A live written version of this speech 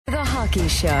Hockey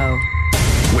Show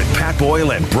with Pat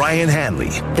Boyle and Brian Hanley.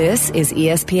 This is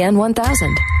ESPN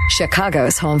 1000,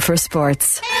 Chicago's home for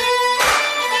sports.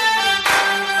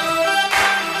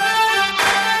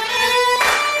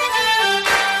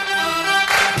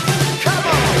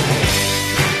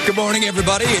 Good morning,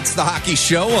 everybody. It's the Hockey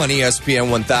Show on ESPN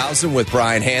 1000 with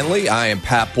Brian Hanley. I am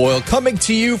Pat Boyle, coming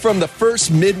to you from the First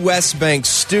Midwest Bank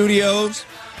Studios.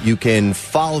 You can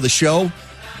follow the show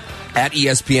at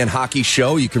ESPN Hockey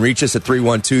Show. You can reach us at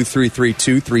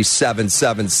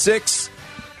 312-332-3776.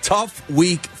 Tough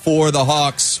week for the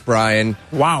Hawks, Brian.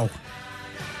 Wow.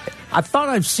 I thought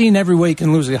I've seen every way you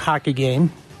can lose a hockey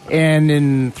game. And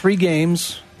in 3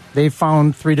 games, they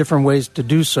found 3 different ways to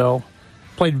do so.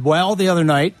 Played well the other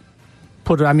night.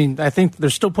 I think they're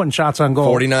still putting shots on goal.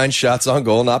 49 shots on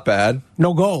goal, not bad.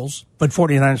 No goals, but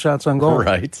 49 shots on goal.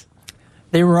 Right.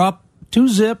 They were up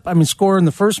 2-0. Score in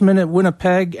the first minute,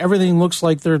 Winnipeg. Everything looks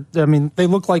like they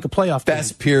look like a playoff team.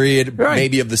 Best period,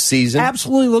 maybe, of the season.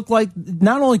 Absolutely look like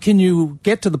not only can you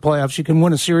get to the playoffs, you can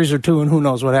win a series or 2, and who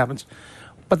knows what happens.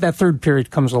 But that third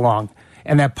period comes along,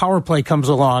 and that power play comes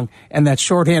along, and that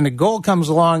shorthanded goal comes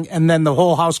along, and then the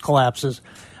whole house collapses.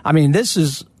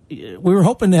 We were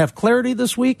hoping to have clarity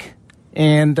this week,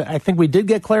 and I think we did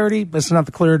get clarity, but it's not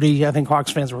the clarity I think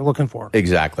Hawks fans were looking for.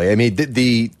 Exactly.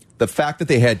 The fact that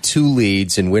they had 2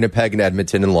 leads in Winnipeg and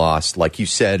Edmonton and lost, like you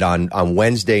said, on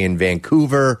Wednesday in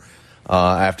Vancouver,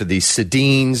 after the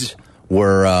Sedins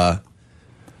were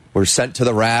sent to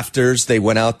the rafters, they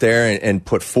went out there and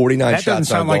put 49 shots on goal. That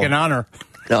doesn't sound like an honor.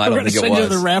 No, I don't think it was. Send you to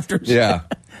the rafters. Yeah.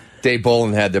 Dave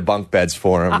Bolin had their bunk beds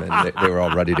for him, and they were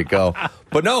all ready to go.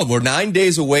 But no, we're 9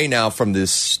 days away now from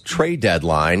this trade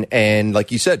deadline, and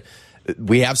like you said,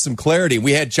 we have some clarity.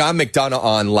 We had John McDonough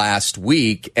on last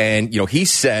week, and he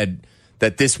said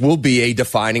that this will be a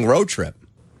defining road trip.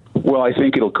 Well, I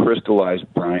think it'll crystallize,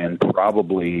 Brian,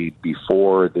 probably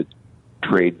before the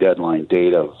trade deadline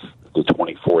date of the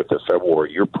 24th of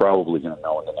February. You're probably going to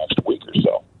know in the next week or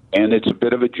so. And it's a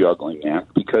bit of a juggling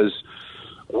act because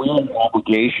we have an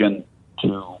obligation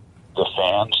to the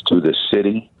fans, to the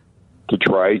city, to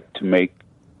try to make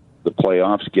the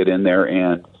playoffs, get in there,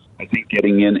 and I think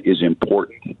getting in is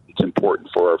important. It's important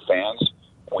for our fans.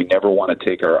 We never want to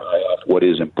take our eye off what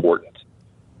is important.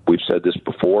 We've said this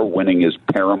before, winning is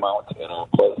paramount in our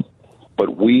place,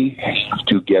 but we have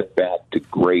to get back to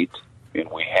great, and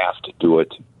we have to do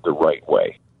it the right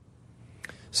way.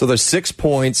 So there's 6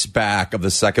 points back of the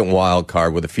second wild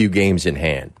card with a few games in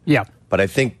hand. Yeah. But I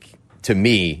think, to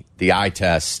me, the eye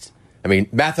test,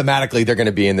 mathematically, they're going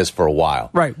to be in this for a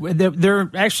while. Right. They're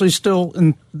actually still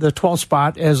in the 12th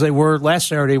spot, as they were last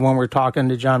Saturday when we were talking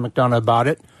to John McDonough about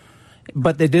it.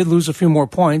 But they did lose a few more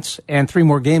points, and 3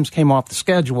 more games came off the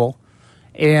schedule.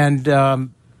 And,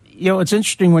 it's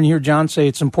interesting when you hear John say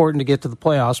it's important to get to the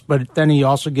playoffs, but then he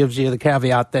also gives you the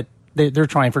caveat that they're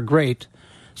trying for great.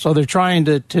 So they're trying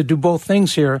to do both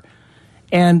things here.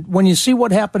 And when you see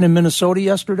what happened in Minnesota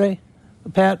yesterday,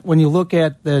 Pat, when you look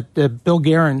at that Bill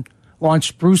Guerin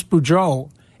launched Bruce Boudreau,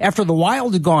 after the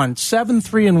Wild had gone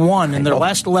 7-3-1 in their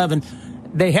last 11,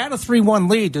 they had a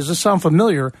 3-1 lead. Does this sound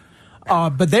familiar?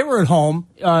 But they were at home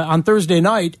on Thursday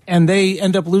night, and they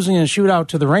end up losing in a shootout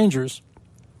to the Rangers.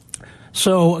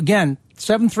 So, again,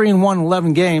 7-3-1 in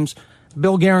 11 games.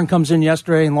 Bill Guerin comes in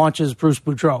yesterday and launches Bruce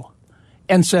Boudreau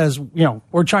and says,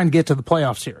 we're trying to get to the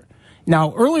playoffs here.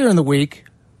 Now, earlier in the week,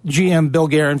 GM Bill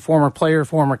Guerin, former player,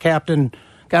 former captain,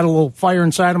 got a little fire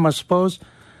inside him, I suppose,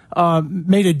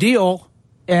 made a deal,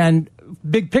 and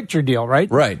big picture deal, right?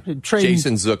 Right.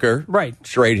 Jason Zucker. Right.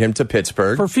 Trade him to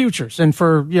Pittsburgh. For futures and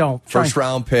for, first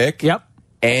round pick. Yep.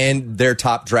 And their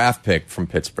top draft pick from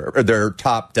Pittsburgh, or their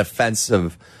top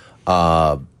defensive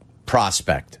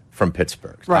prospect from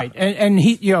Pittsburgh. Right. And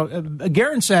he,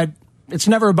 Guerin said it's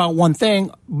never about one thing,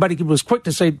 but he was quick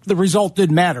to say the result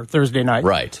did matter Thursday night.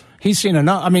 Right. He's seen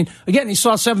enough. Again, he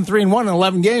saw 7-3-1 in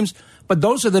 11 games, but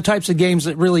those are the types of games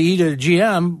that really eat at a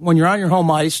GM. When you're on your home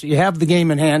ice, you have the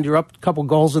game in hand, you're up a couple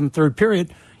goals in the third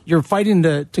period, you're fighting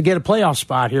to get a playoff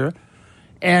spot here.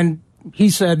 And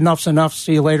he said, enough's enough,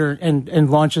 see you later, and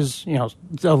launches,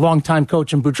 a longtime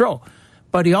coach in Boudreau.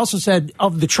 But he also said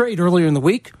of the trade earlier in the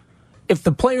week, if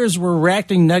the players were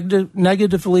reacting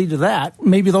negatively to that,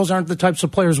 maybe those aren't the types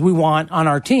of players we want on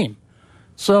our team.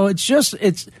 So it's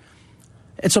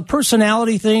a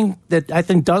personality thing that I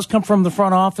think does come from the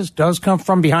front office, does come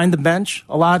from behind the bench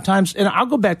a lot of times. And I'll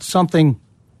go back to something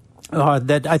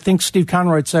that I think Steve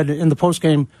Conroy said in the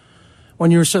postgame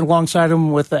when you were sitting alongside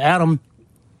him with Adam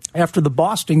after the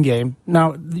Boston game.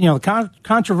 Now, the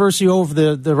controversy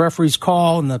over the referee's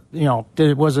call and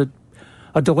was it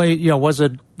a delay?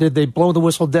 Did they blow the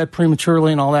whistle dead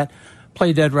prematurely and all that?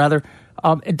 play dead rather.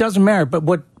 It doesn't matter. But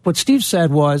what Steve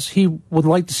said was he would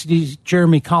like to see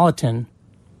Jeremy Colleton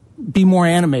be more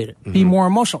animated, be more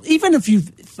emotional. Even if you,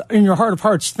 in your heart of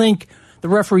hearts, think the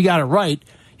referee got it right,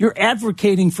 you're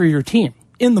advocating for your team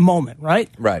in the moment, right?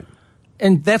 Right.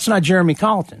 And that's not Jeremy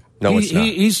Colleton. No, it's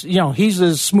not. He's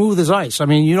as smooth as ice. I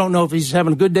mean, you don't know if he's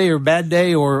having a good day or a bad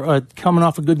day or coming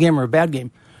off a good game or a bad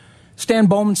game. Stan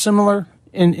Bowman, similar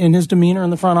in his demeanor in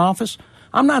the front office.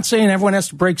 I'm not saying everyone has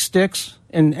to break sticks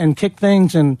and kick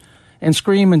things and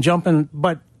scream and jump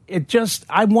but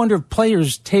I wonder if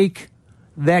players take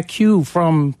that cue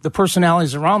from the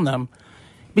personalities around them,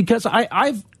 because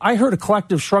I heard a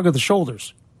collective shrug of the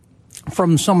shoulders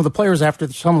from some of the players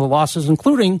after some of the losses,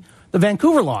 including the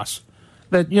Vancouver loss.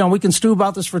 That, we can stew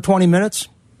about this for 20 minutes.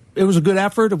 It was a good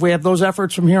effort. If we have those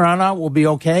efforts from here on out, we'll be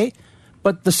okay.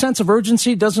 But the sense of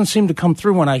urgency doesn't seem to come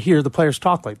through when I hear the players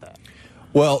talk like that.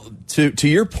 Well, to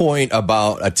your point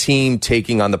about a team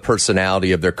taking on the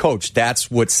personality of their coach, that's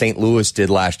what St. Louis did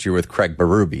last year with Craig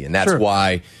Berube. And that's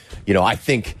why, I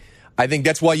think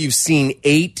that's why you've seen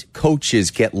 8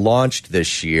 coaches get launched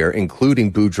this year,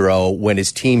 including Boudreau, when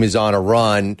his team is on a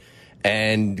run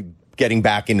and getting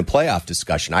back into playoff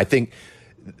discussion. I think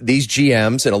these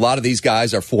GMs and a lot of these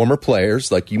guys are former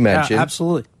players, like you mentioned. Yeah,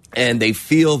 absolutely. And they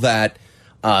feel that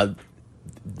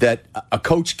that a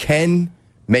coach can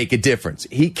make a difference.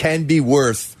 He can be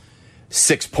worth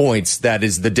 6 points. That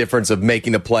is the difference of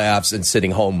making the playoffs and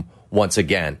sitting home once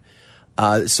again.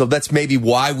 So that's maybe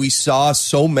why we saw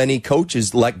so many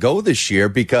coaches let go this year,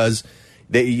 because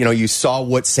you saw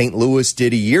what St. Louis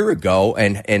did a year ago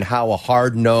and how a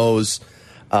hard-nosed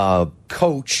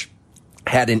coach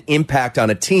had an impact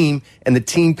on a team, and the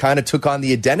team kind of took on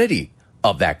the identity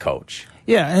of that coach.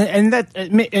 Yeah, and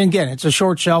again, it's a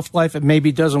short shelf life. It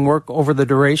maybe doesn't work over the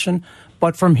duration.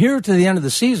 But from here to the end of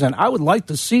the season, I would like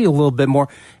to see a little bit more.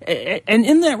 And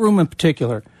in that room in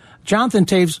particular, Jonathan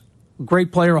Toews,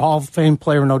 great player, Hall of Fame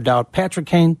player, no doubt. Patrick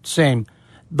Kane, same.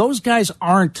 Those guys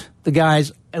aren't the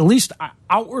guys, at least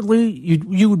outwardly,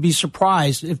 you would be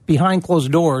surprised if behind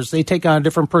closed doors they take on a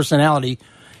different personality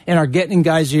and are getting in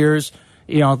guys' ears,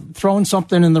 throwing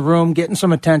something in the room, getting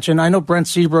some attention. I know Brent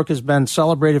Seabrook has been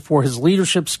celebrated for his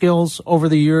leadership skills over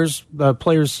the years. The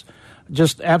players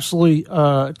just absolutely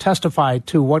testified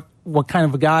to what kind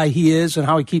of a guy he is and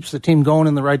how he keeps the team going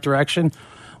in the right direction.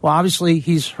 Well, obviously,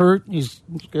 he's hurt. He's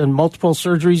got multiple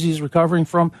surgeries he's recovering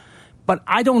from. But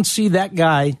I don't see that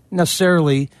guy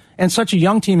necessarily, and such a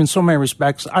young team in so many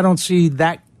respects, I don't see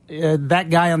that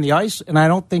guy on the ice, and I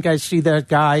don't think I see that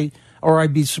guy, or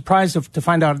I'd be surprised to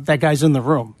find out that guy's in the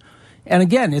room. And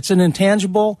again, it's an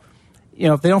intangible.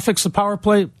 If they don't fix the power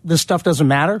play, this stuff doesn't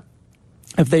matter.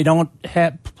 If they don't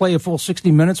play a full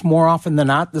 60 minutes more often than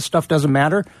not, this stuff doesn't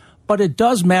matter. But it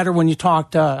does matter when you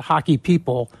talk to hockey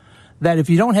people that if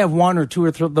you don't have one or two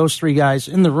or those three guys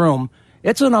in the room,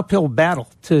 it's an uphill battle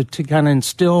to kind of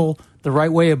instill the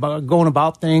right way about going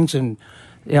about things. And,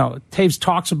 Toews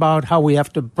talks about how we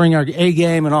have to bring our A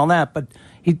game and all that. But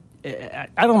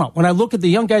I don't know. When I look at the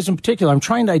young guys in particular, I'm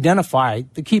trying to identify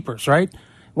the keepers, right?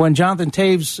 When Jonathan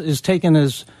Toews is taking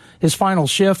his final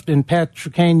shift and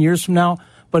Patrick Kane years from now.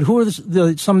 But who are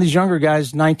some of these younger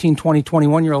guys, 19, 20,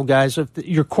 21-year-old guys,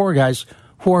 your core guys,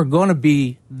 who are going to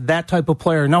be that type of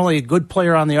player, not only a good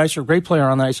player on the ice or a great player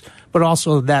on the ice, but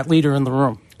also that leader in the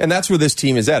room. And that's where this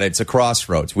team is at. It's a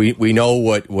crossroads. We know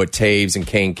what Toews and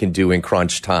Kane can do in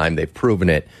crunch time. They've proven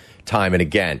it time and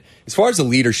again. As far as the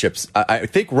leaderships, I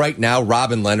think right now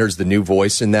Robin Leonard's the new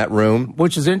voice in that room.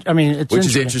 Which is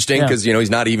interesting because he's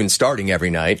not even starting every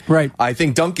night. Right. I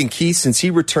think Duncan Keith, since he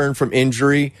returned from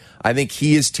injury, I think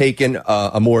he has taken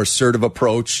a more assertive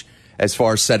approach as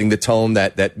far as setting the tone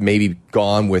that maybe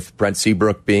gone with Brent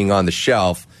Seabrook being on the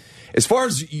shelf. As far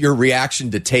as your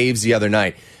reaction to Toews the other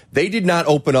night, they did not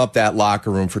open up that locker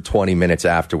room for 20 minutes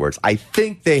afterwards. I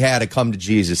think they had a come to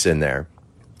Jesus in there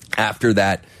after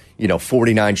that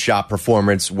 49-shot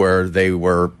performance where they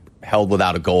were held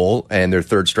without a goal and their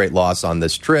third straight loss on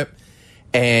this trip.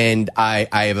 And I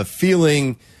have a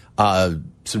feeling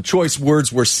some choice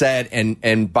words were said,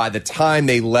 and by the time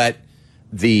they let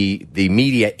the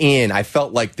media in, I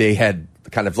felt like they had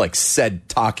kind of like said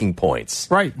talking points.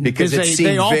 Right. Because it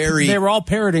seemed they were all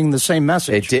parroting the same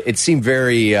message. It seemed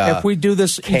very if we do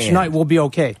this canned. Each night, we'll be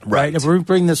okay. Right. If we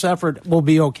bring this effort, we'll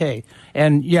be okay.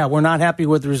 And, yeah, we're not happy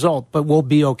with the result, but we'll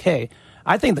be okay.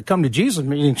 I think the come to Jesus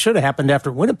meeting should have happened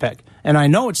after Winnipeg. And I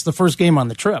know it's the first game on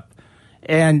the trip.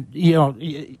 And,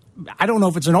 I don't know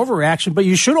if it's an overreaction, but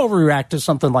you should overreact to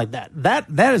something like that.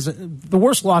 That is the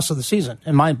worst loss of the season,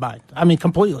 in my mind. I mean,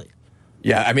 completely.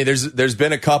 Yeah, I mean, there's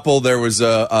been a couple. There was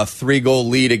a 3-goal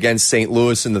lead against St.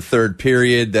 Louis in the third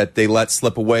period that they let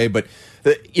slip away. But,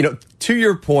 to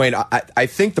your point, I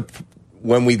think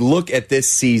when we look at this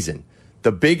season,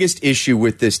 the biggest issue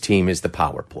with this team is the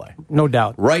power play. No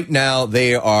doubt. Right now,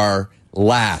 they are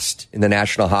last in the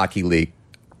National Hockey League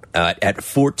at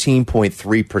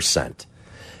 14.3%.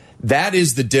 That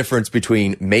is the difference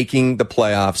between making the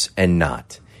playoffs and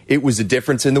not. It was a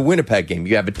difference in the Winnipeg game.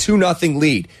 You have a 2-0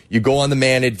 lead. You go on the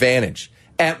man advantage.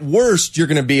 At worst, you're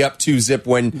going to be up 2-0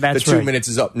 when the 2 minutes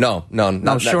is up. No,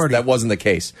 that wasn't the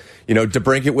case.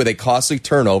 DeBrincat with a costly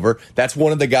turnover. That's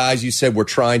one of the guys you said we're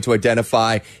trying to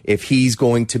identify if he's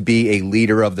going to be a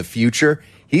leader of the future.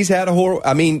 He's had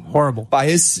horrible by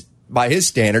his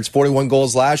standards. 41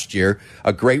 goals last year,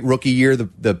 a great rookie year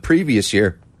the previous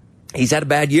year. He's had a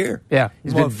bad year. Yeah,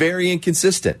 he's been very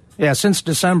inconsistent. Yeah, since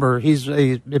December, he's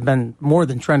been more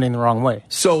than trending the wrong way.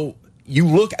 So you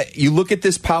look at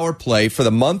this power play for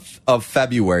the month of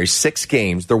February, 6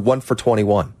 games, they're 1 for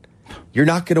 21. You're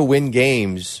not going to win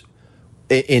games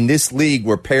in this league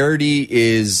where parity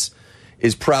is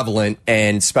prevalent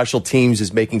and special teams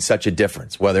is making such a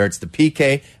difference. Whether it's the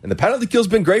PK and the penalty kill's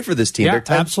been great for this team. Yeah,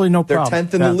 absolutely no problem. They're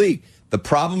 10th in the league. The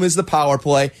problem is the power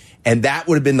play. And that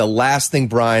would have been the last thing,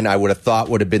 Brian, I would have thought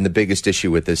would have been the biggest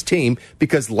issue with this team,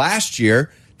 because last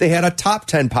year they had a top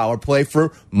 10 power play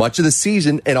for much of the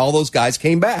season, and all those guys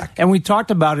came back. And we talked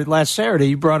about it last Saturday.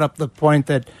 You brought up the point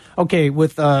that, okay,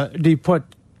 do you put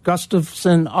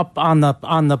Gustafsson up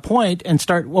on the point and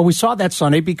start? Well, we saw that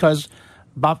Sunday because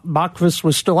Bakvist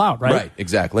was still out, right? Right,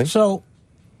 exactly. So,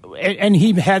 and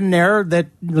he had an error that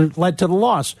led to the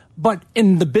loss. But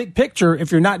in the big picture,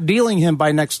 if you're not dealing him by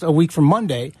a week from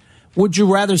Monday, would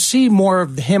you rather see more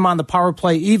of him on the power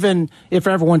play, even if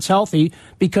everyone's healthy,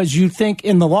 because you think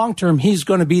in the long term he's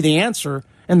going to be the answer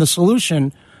and the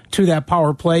solution to that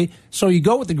power play? So you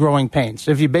go with the growing pains.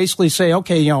 If you basically say,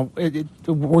 okay,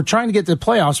 we're trying to get to the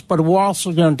playoffs, but we're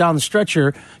also going down the stretch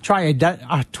here, try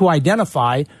to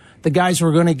identify the guys who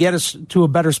are going to get us to a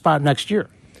better spot next year.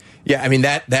 Yeah, I mean,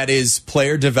 that is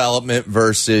player development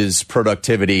versus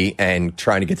productivity and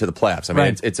trying to get to the playoffs. I mean,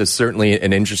 right. it's certainly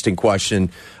an interesting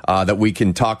question that we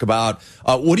can talk about.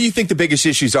 What do you think the biggest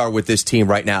issues are with this team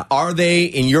right now? Are they,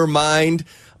 in your mind,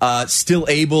 still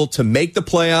able to make the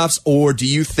playoffs, or do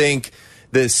you think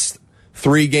this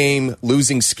 3-game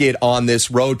losing skid on this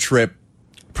road trip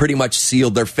pretty much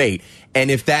sealed their fate? And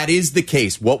if that is the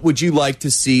case, what would you like to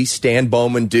see Stan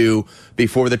Bowman do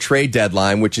before the trade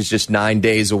deadline, which is just 9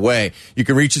 days away? You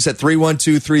can reach us at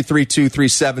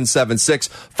 312-332-3776.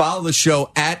 Follow the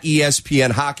show at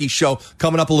ESPN Hockey Show.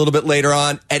 Coming up a little bit later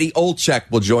on, Eddie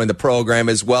Olczyk will join the program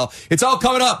as well. It's all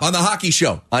coming up on the Hockey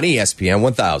Show on ESPN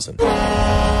 1000. This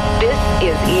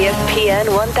is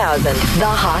ESPN 1000, the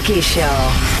Hockey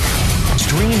Show.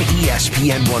 Stream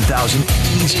ESPN 1000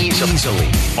 easily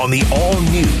on the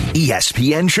all-new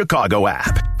ESPN Chicago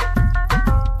app.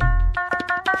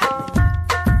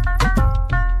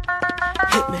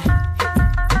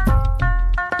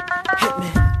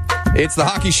 It's the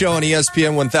Hockey Show on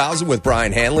ESPN 1000 with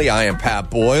Brian Hanley. I am Pat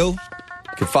Boyle. You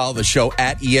can follow the show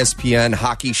at ESPN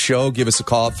Hockey Show. Give us a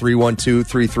call at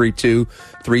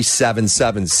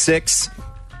 312-332-3776.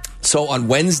 So on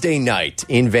Wednesday night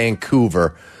in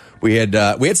Vancouver, we had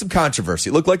some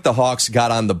controversy. It looked like the Hawks got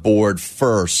on the board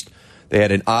first. They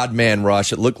had an odd man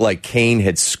rush. It looked like Kane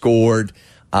had scored,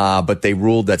 but they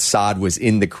ruled that Saad was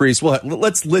in the crease. Well,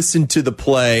 let's listen to the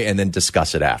play and then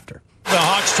discuss it after. The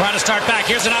Hawks trying to start back.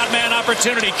 Here's an odd man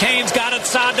opportunity. Kane's got it.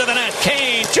 Saad to the net.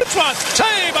 Kane shoots once.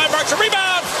 Save by Marks. A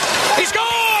rebound. He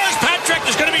scores. Patrick,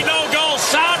 there's going to be no goal.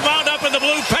 Saad wound up in the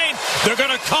blue paint. They're going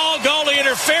to call goalie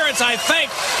interference, I think.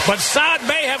 But Saad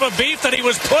may have a beef that he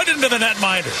was put into the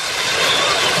netminder.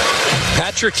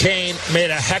 Patrick Kane made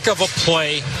a heck of a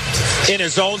play in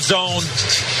his own zone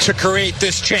to create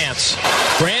this chance.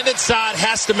 Brandon Saad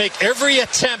has to make every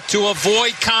attempt to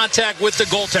avoid contact with the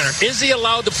goaltender. Is he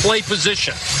allowed to play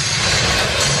position?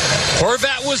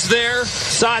 Horvat was there.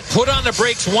 Saad put on the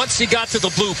brakes once he got to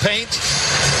the blue paint.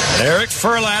 Eric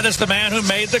Furlat is the man who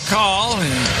made the call,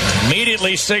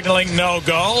 immediately signaling no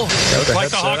goal. Looks like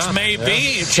the Hawks may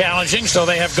be challenging, so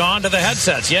they have gone to the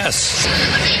headsets, yes.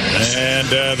 And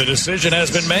the decision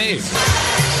has been made.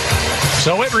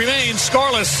 So it remains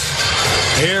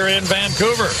scoreless here in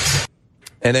Vancouver.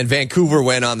 And then Vancouver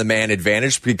went on the man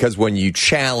advantage because when you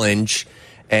challenge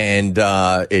and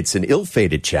it's an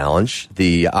ill-fated challenge,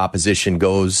 the opposition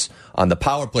goes on the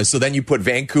power play. So then you put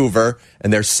Vancouver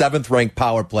and their 7th-ranked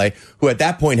power play, who at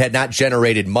that point had not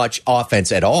generated much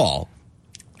offense at all,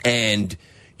 and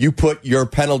you put your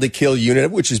penalty kill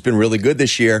unit, which has been really good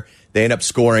this year, They end up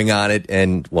scoring on it,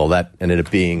 and, well, that ended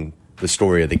up being the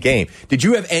story of the game. Did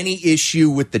you have any issue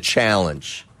with the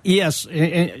challenge? Yes,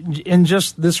 in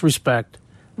just this respect,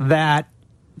 that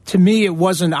to me it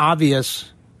wasn't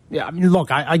obvious. Yeah, I mean,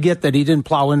 look, I get that he didn't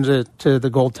plow into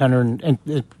the goaltender, and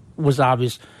it was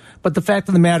obvious. But the fact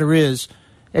of the matter is,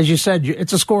 as you said,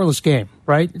 it's a scoreless game,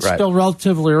 right? It's still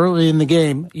relatively early in the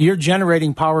game. You're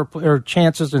generating power or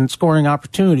chances and scoring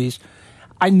opportunities.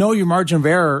 I know your margin of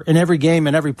error in every game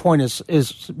and every point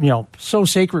is so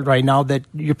sacred right now that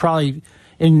you're probably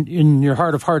in your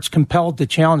heart of hearts compelled to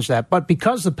challenge that. But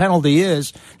because the penalty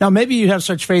is now, maybe you have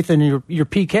such faith in your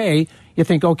PK, you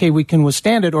think, okay, we can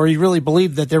withstand it, or you really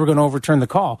believe that they were going to overturn the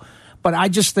call. But I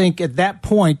just think at that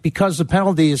point, because the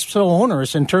penalty is so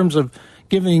onerous in terms of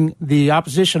giving the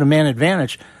opposition a man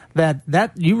advantage,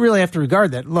 that you really have to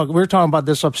regard that. Look, we were talking about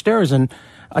this upstairs, and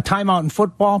a timeout in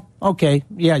football, okay,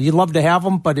 yeah, you'd love to have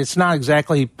them, but it's not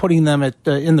exactly putting them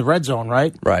in the red zone,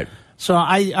 right? Right. So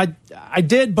I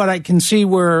did, but I can see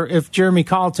where if Jeremy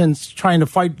Colleton's trying to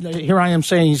fight, here I am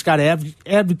saying he's got to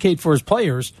advocate for his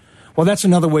players. Well, that's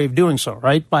another way of doing so,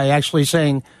 right? By actually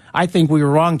saying, I think we were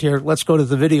wronged here. Let's go to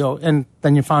the video, and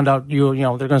then you found out they're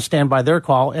going to stand by their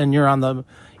call, and you're on the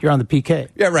PK.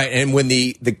 Yeah, right. And when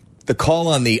the call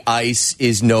on the ice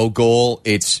is no goal,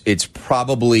 it's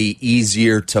probably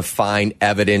easier to find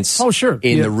evidence in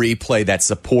the replay that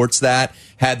supports that.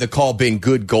 Had the call been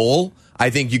good goal, I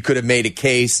think you could have made a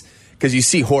case, because you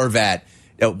see Horvat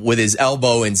with his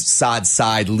elbow in Saad's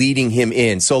side leading him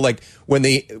in. So like when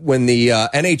the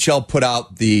NHL put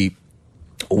out the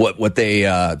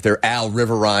their Al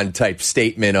Riveron type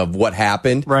statement of what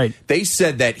happened, right? They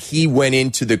said that he went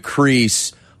into the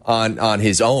crease on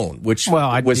his own, which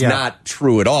was not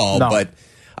true at all. No. But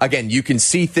again, you can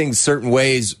see things certain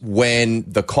ways when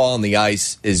the call on the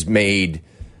ice is made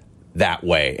that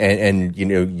way, and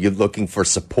you're looking for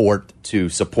support to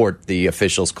support the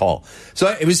official's call.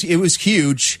 So it was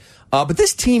huge. But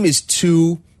this team is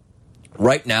too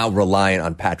right now reliant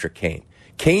on Patrick Kane.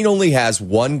 Kane only has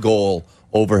one goal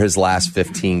over his last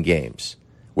 15 games,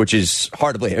 which is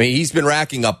hard to believe. I mean, he's been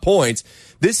racking up points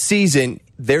this season.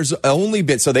 There's only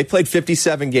been, so they played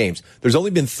 57 games. There's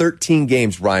only been 13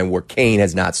 games, Ryan, where Kane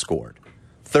has not scored.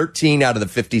 13 out of the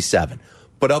 57.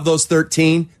 But of those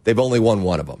 13, they've only won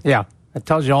one of them. Yeah, that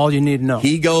tells you all you need to know.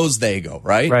 He goes, they go,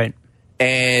 right? Right.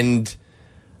 And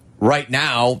right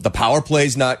now, the power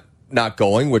play's not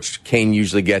going, which Kane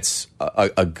usually gets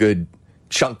a good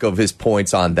chunk of his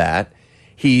points on that.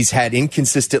 He's had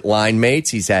inconsistent line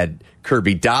mates. He's had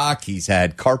Kirby Dach. He's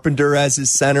had Carpenter as his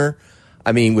center.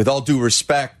 I mean, with all due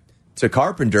respect to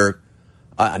Carpenter,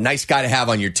 a nice guy to have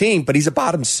on your team, but he's a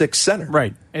bottom six center.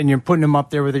 Right. And you're putting him up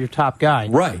there with your top guy.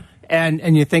 Right.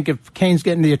 And you think if Kane's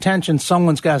getting the attention,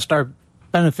 someone's got to start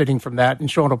benefiting from that and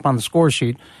showing up on the score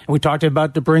sheet. And we talked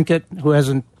about DeBrincat, who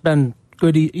hasn't been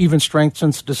good even strength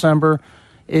since December.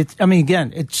 It's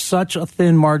such a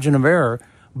thin margin of error.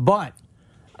 But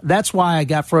that's why I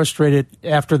got frustrated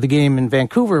after the game in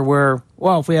Vancouver where,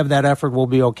 well, if we have that effort, we'll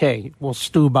be okay. We'll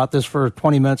stew about this for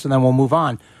 20 minutes and then we'll move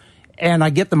on. And I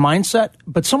get the mindset,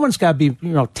 but someone's got to be,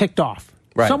 ticked off.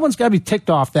 Right. Someone's got to be ticked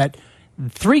off that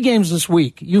 3 games this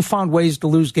week, you found ways to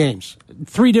lose games.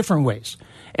 3 different ways.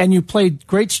 And you played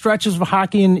great stretches of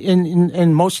hockey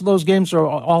in most of those games, or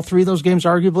all 3 of those games,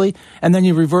 arguably. And then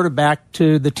you reverted back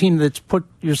to the team that's put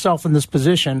yourself in this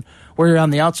position where you're on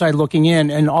the outside looking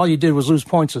in, and all you did was lose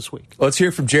points this week. Let's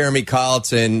hear from Jeremy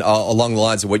Colleton along the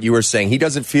lines of what you were saying. He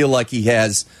doesn't feel like he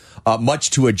has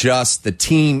much to adjust. The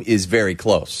team is very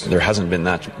close. There hasn't been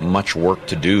that much work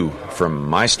to do from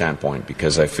my standpoint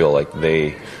because I feel like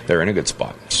they're in a good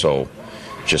spot. So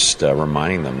just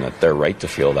reminding them that they're right to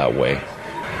feel that way.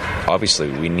 Obviously,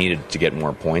 we needed to get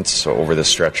more points over the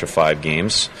stretch of 5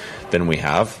 games than we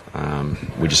have.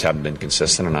 We just haven't been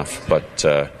consistent enough, but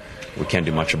we can't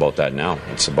do much about that now.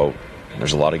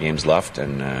 There's a lot of games left,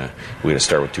 and we got to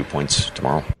start with 2 points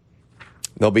tomorrow.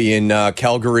 They'll be in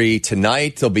Calgary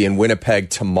tonight. They'll be in Winnipeg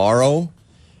tomorrow.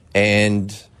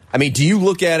 And, I mean, do you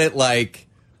look at it like,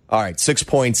 all right, 6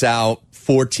 points out,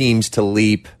 4 teams to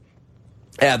leap.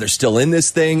 Yeah, they're still in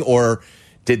this thing, or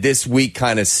did this week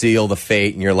kind of seal the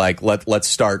fate and you're like, let's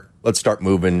start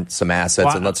moving some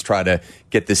assets and let's try to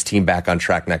get this team back on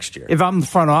track next year? If I'm the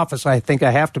front office, I think I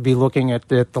have to be looking at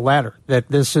the latter, that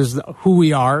this is who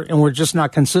we are and we're just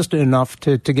not consistent enough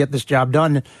to get this job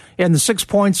done. And the 6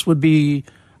 points would be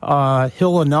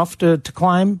hill enough to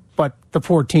climb, but the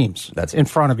 4 teams that's in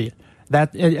front of you.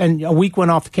 And a week went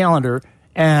off the calendar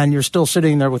and you're still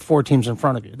sitting there with 4 teams in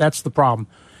front of you. That's the problem.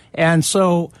 And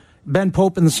so Ben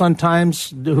Pope in the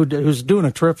Sun-Times, who's doing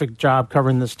a terrific job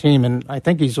covering this team, and I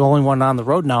think he's the only one on the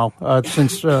road now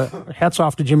since hats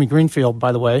off to Jimmy Greenfield,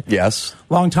 by the way. Yes.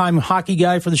 Longtime hockey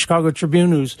guy for the Chicago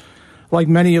Tribune, who's, like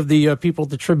many of the people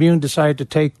at the Tribune, decided to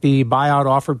take the buyout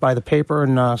offered by the paper,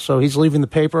 and so he's leaving the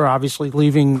paper, obviously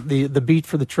leaving the beat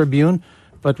for the Tribune,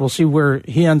 but we'll see where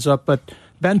he ends up. But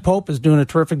Ben Pope is doing a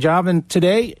terrific job, and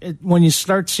today, when you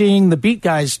start seeing the beat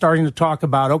guys starting to talk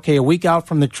about, okay, a week out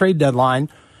from the trade deadline,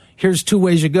 here's two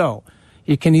ways you go.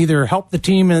 You can either help the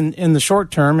team in the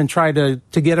short term and try to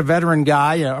get a veteran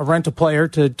guy, a rental player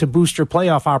to boost your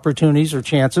playoff opportunities or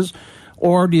chances,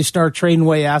 or do you start trading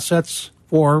away assets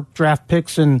for draft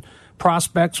picks and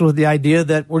prospects with the idea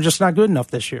that we're just not good enough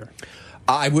this year?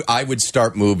 I would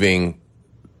start moving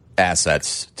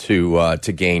assets to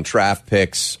gain draft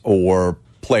picks or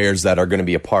players that are going to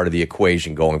be a part of the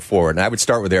equation going forward. And I would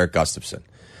start with Erik Gustafsson.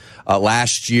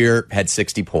 Last year, had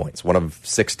 60 points, one of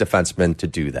 6 defensemen to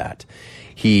do that.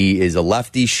 He is a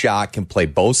lefty shot, can play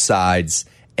both sides,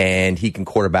 and he can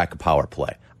quarterback a power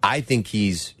play. I think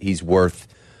he's worth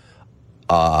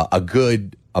a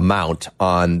good amount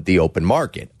on the open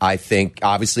market. I think,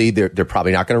 obviously, they're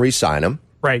probably not going to re-sign him.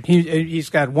 Right. He's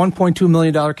got $1.2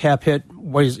 million cap hit.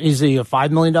 Is he a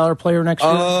 $5 million player next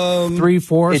year? 3,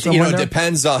 4, somewhere it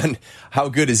depends on how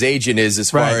good his agent is as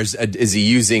far as is he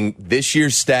using this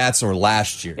year's stats or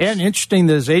last year's. And interesting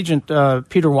that his agent,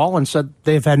 Peter Wallen, said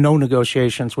they've had no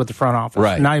negotiations with the front office.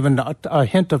 Right. Not even a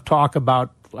hint of talk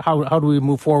about how do we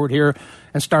move forward here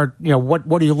and start,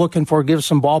 what are you looking for? Give us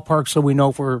some ballpark so we know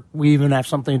if we even have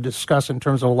something to discuss in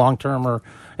terms of a long-term or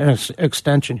an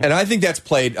extension here. And I think that's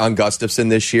played on Gustafsson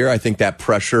this year. I think that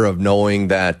pressure of knowing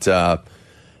that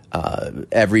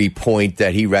every point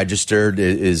that he registered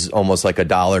is almost like a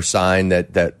dollar sign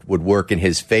that would work in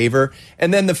his favor.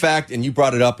 And then the fact, and you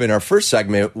brought it up in our first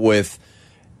segment, with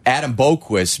Adam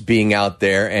Boquist being out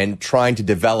there and trying to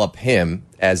develop him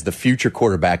as the future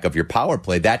quarterback of your power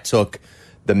play, that took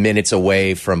the minutes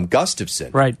away from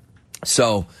Gustafsson. Right.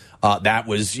 So that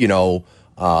was,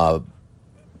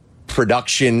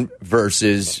 production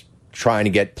versus trying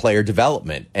to get player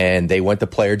development. And they went the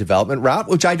player development route,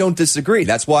 which I don't disagree.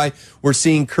 That's why we're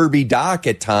seeing Kirby Dach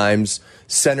at times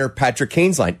center Patrick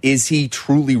Kane's line. Is he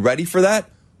truly ready for that?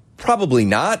 Probably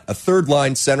not. A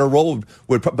third-line center role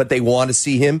but they want to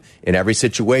see him in every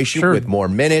situation with more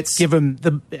minutes. Give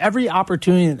him every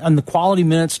opportunity and the quality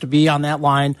minutes to be on that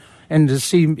line and to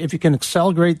see if you can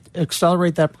accelerate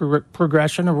that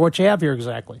progression of what you have here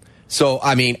exactly. So,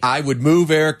 I would move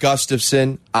Erik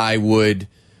Gustafsson. I would...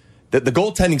 The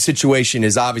goaltending situation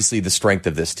is obviously the strength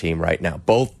of this team right now.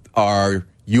 Both are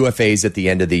UFAs at the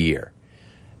end of the year.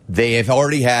 They have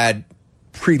already had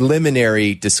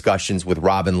preliminary discussions with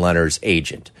Robin Lehner's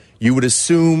agent. You would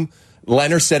assume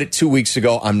Lehner said it 2 weeks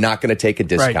ago, I'm not going to take a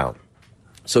discount. Right.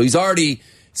 So he's already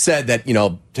said that,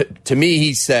 to me,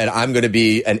 he said, I'm going to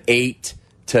be an $8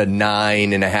 to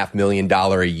 $9.5 million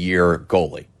a year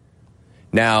goalie.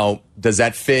 Now, does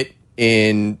that fit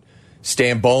in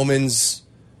Stan Bowman's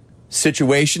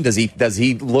situation? Does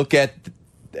he look at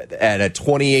a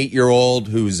 28-year-old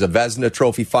who's a Vezina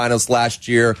Trophy finalist last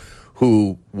year,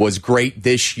 who was great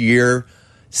this year,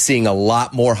 seeing a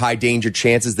lot more high-danger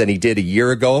chances than he did a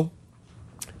year ago?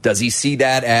 Does he see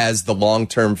that as the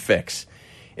long-term fix?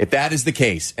 If that is the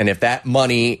case, and if that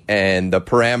money and the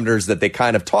parameters that they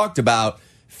kind of talked about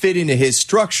fit into his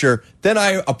structure, then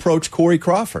I approach Corey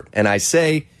Crawford, and I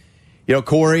say,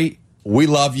 Corey, we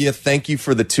love you. Thank you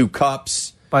for the 2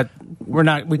 cups. But we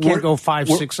can't go 5,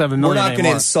 6, 7 million. We're not going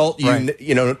to insult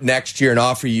you, next year and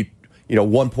offer you,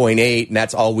 1.8, and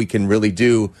that's all we can really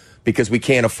do because we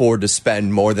can't afford to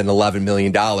spend more than $11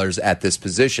 million at this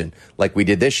position like we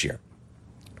did this year.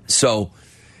 So,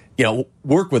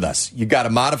 work with us. You got a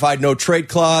modified no trade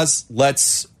clause.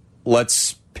 Let's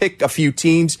pick a few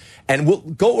teams and we'll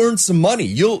go earn some money.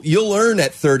 You'll earn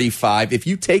at 35 if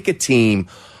you take a team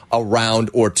a round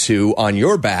or 2 on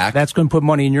your back. That's going to put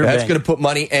money in your bank. That's going to put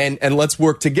money, and let's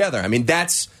work together.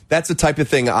 That's the type of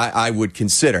thing I would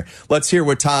consider. Let's hear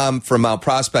what Tom from Mount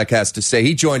Prospect has to say.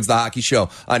 He joins the Hockey Show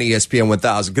on ESPN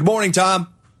 1000. Good morning,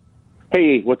 Tom.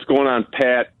 Hey, what's going on,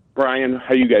 Pat? Brian,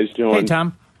 how you guys doing? Hey,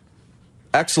 Tom.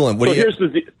 Excellent.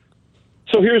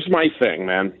 So here's my thing,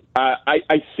 man.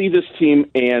 I see this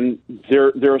team, and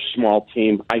they're a small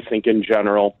team, I think, in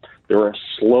general. They're a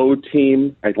slow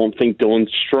team. I don't think Dylan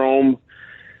Strome.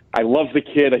 I love the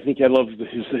kid. I think I love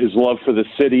his love for the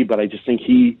city, but I just think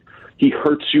he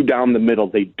hurts you down the middle.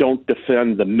 They don't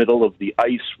defend the middle of the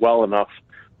ice well enough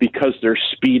because their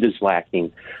speed is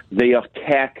lacking. They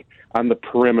attack on the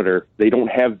perimeter. They don't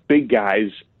have big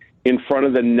guys in front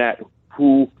of the net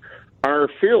who are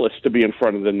fearless to be in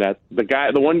front of the net.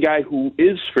 The one guy who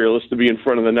is fearless to be in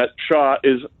front of the net, Shaw,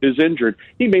 is injured.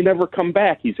 He may never come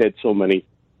back. He's had so many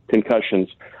concussions.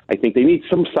 I think they need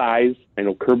some size. I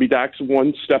know Kirby Dach's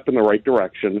one step in the right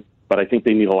direction, but I think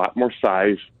they need a lot more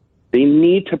size. They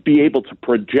need to be able to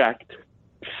project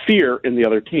fear in the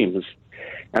other teams.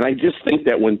 And I just think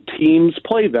that when teams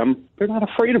play them, they're not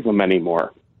afraid of them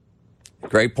anymore.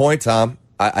 Great point, Tom.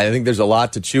 I think there's a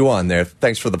lot to chew on there.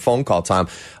 Thanks for the phone call, Tom.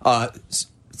 Let's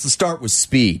start with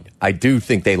speed. I do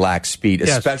think they lack speed,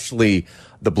 yes, especially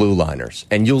the blue liners.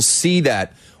 And you'll see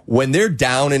that when they're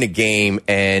down in a game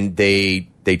and they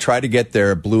try to get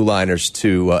their blue liners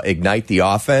to ignite the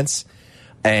offense,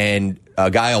 and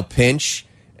a guy will pinch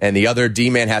and the other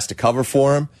D-man has to cover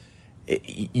for him,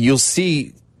 you'll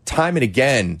see time and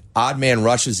again odd man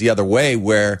rushes the other way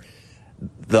where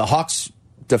the Hawks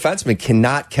defensemen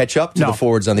cannot catch up to the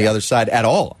forwards on the other side at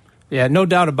all. Yeah, no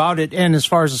doubt about it. And as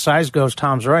far as the size goes,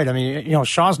 Tom's right. I mean,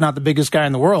 Shaw's not the biggest guy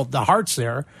in the world. The heart's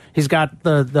there. He's got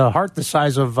the heart the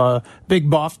size of Big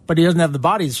Buff, but he doesn't have the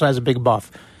body the size of Big Buff.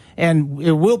 And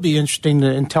it will be interesting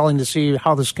and telling to see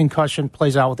how this concussion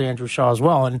plays out with Andrew Shaw as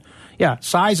well. And, yeah,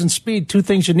 size and speed, two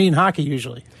things you need in hockey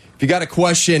usually. If you got a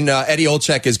question, Eddie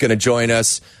Olczyk is going to join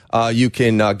us. You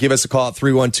can give us a call at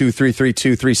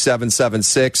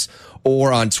 312-332-3776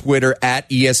 or on Twitter at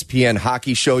ESPN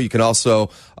Hockey Show. You can also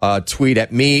tweet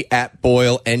at me at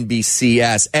Boyle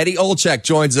NBCS. Eddie Olczyk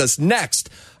joins us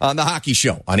next on The Hockey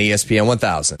Show on ESPN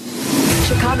 1000.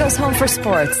 Chicago's home for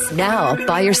sports, now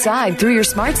by your side through your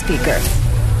smart speaker.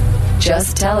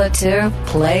 Just tell it to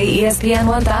play ESPN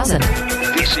 1000.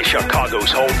 This is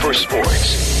Chicago's home for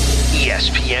sports.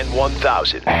 ESPN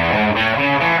 1000.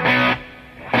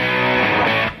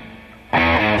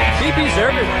 CB's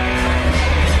everywhere.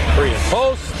 Pre and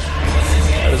post.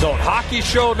 Got his own hockey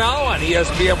show now on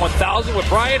ESPN 1000 with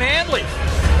Brian Hanley.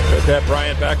 Good to have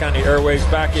Brian back on the airwaves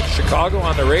back in Chicago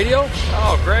on the radio.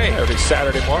 Oh, great. Every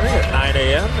Saturday morning at 9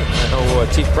 a.m. And I know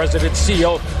Team President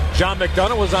CEO John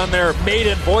McDonough was on their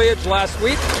maiden voyage last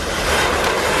week.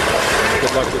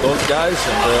 Good luck with those guys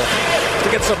and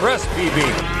to get some rest, BB.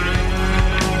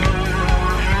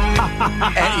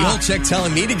 Eddie Olczyk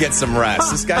telling me to get some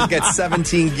rest. This guy's got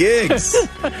 17 gigs.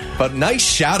 But nice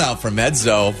shout out from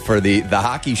Edzo for the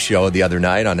hockey show the other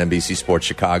night on NBC Sports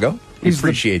Chicago.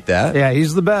 Appreciate that. Yeah,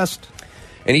 he's the best.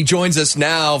 And he joins us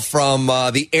now from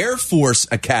the Air Force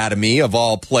Academy, of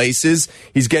all places.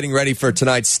 He's getting ready for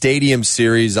tonight's Stadium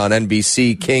Series on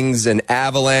NBC, Kings and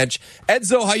Avalanche.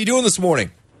 Edzo, how you doing this morning?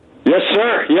 Yes,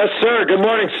 sir. Yes, sir. Good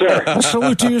morning, sir.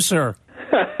 Salute to you, sir.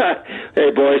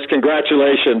 Hey, boys,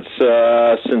 congratulations.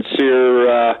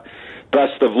 Sincere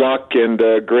best of luck, and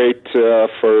great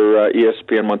for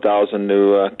ESPN 1000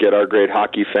 to get our great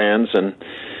hockey fans and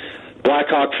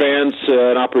Blackhawk fans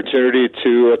an opportunity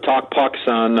to talk pucks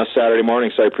on Saturday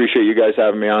morning. So I appreciate you guys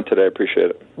having me on today. I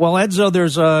appreciate it. Well, Edzo,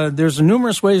 there's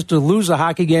numerous ways to lose a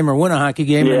hockey game or win a hockey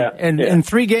game. Yeah, and in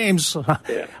 3 games,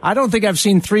 I don't think I've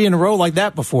seen 3 in a row like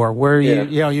that before, where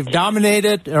you've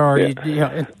dominated, or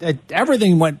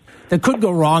everything that could go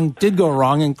wrong did go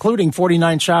wrong, including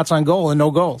 49 shots on goal and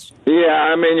no goals. Yeah,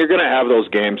 I mean, you're going to have those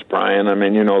games, Brian. I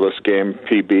mean, you know this game,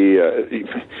 PB.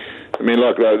 I mean,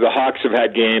 look, the Hawks have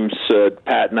had games,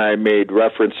 Pat and I made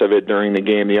reference of it during the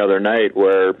game the other night,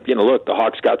 where, look, the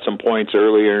Hawks got some points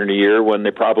earlier in the year when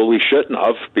they probably shouldn't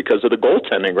have because of the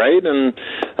goaltending, right? And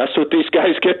that's what these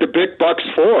guys get the big bucks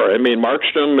for. I mean,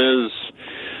 Markstrom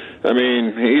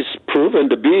he's proven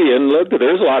to be, and look,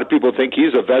 there's a lot of people think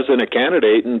he's a Vezina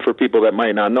candidate, and for people that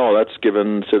might not know, that's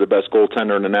given to the best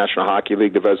goaltender in the National Hockey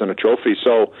League, the Vezina Trophy.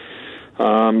 So,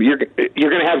 you're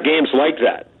going to have games like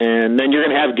that, and then you're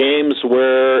going to have games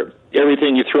where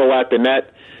everything you throw at the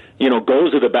net,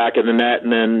 goes to the back of the net,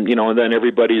 and then then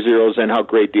everybody zeroes in how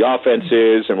great the offense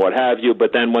is and what have you.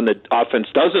 But then when the offense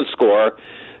doesn't score,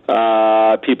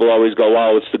 people always go,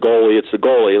 "Well, it's the goalie, it's the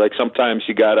goalie." Like sometimes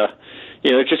you gotta.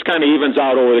 It just kind of evens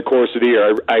out over the course of the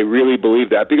year. I really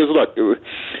believe that because, look,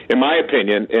 in my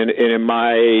opinion, and in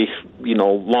my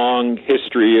long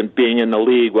history in being in the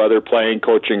league, whether playing,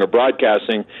 coaching, or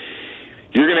broadcasting,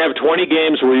 you're going to have 20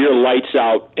 games where you're lights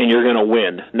out and you're going to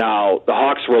win. Now, the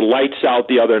Hawks were lights out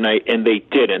the other night, and they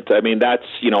didn't. I mean, that's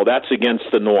against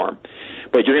the norm.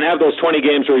 But you're going to have those 20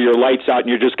 games where you're lights out and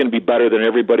you're just going to be better than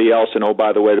everybody else. And oh,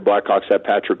 by the way, the Blackhawks have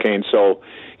Patrick Kane, so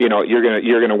you're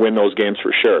going to win those games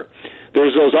for sure.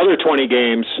 There's those other 20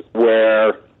 games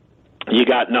where you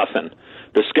got nothing.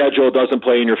 The schedule doesn't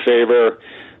play in your favor.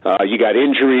 You got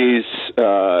injuries.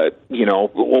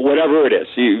 Whatever it is.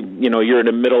 You're in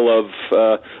the middle of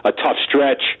a tough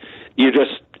stretch.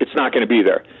 It's not going to be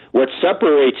there. What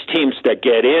separates teams that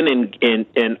get in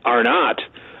and are not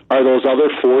are those other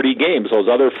 40 games, those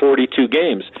other 42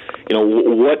 games.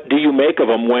 What do you make of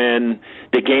them when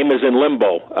the game is in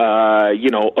limbo? A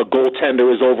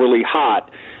goaltender is overly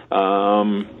hot.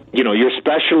 Your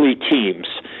specialty teams,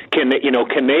 can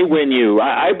they win you?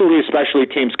 I believe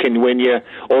specialty teams can win you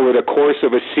over the course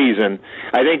of a season.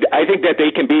 I think that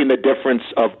they can be in the difference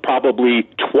of probably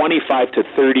 25 to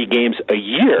 30 games a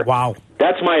year. Wow.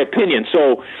 That's my opinion.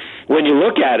 So when you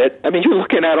look at it, you're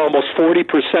looking at almost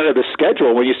 40% of the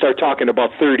schedule when you start talking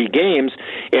about 30 games.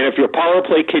 And if your power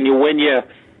play can you win you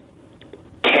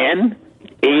 10,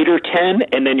 8 or 10,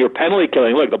 and then your penalty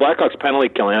killing. Look, the Blackhawks penalty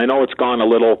killing, I know it's gone a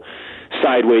little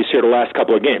sideways here the last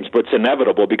couple of games, but it's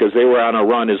inevitable because they were on a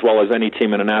run as well as any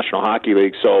team in the National Hockey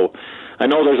League. So I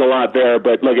know there's a lot there,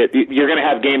 but look, you're going to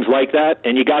have games like that,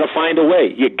 and you got to find a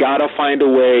way. You got to find a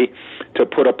way to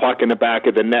put a puck in the back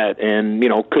of the net. And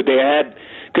could they add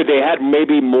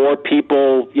maybe more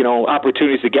people,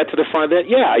 opportunities to get to the front of it?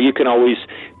 Yeah, you can always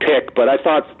pick, but I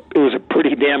thought it was a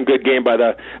pretty damn good game by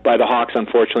the Hawks.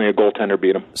 Unfortunately, a goaltender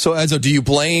beat them. So, Enzo, do you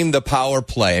blame the power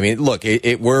play? Look,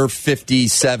 we're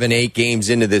 8 games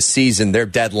into this season. They're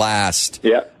dead last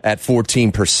at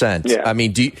 14%. Yeah.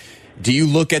 Do you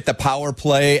look at the power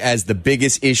play as the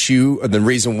biggest issue or the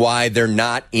reason why they're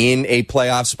not in a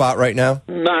playoff spot right now?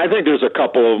 No, I think there's a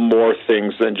couple of more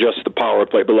things than just the power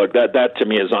play. But look, that to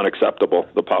me is unacceptable,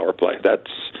 the power play.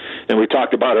 And we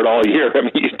talked about it all year.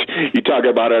 You talk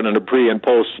about it in the pre and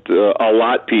post a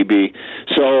lot, PB.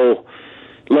 So,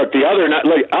 look, the other night,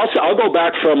 I'll go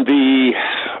back from the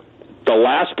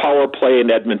last power play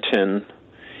in Edmonton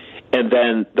and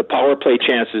then the power play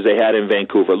chances they had in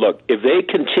Vancouver. Look, if they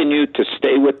continue to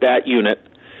stay with that unit,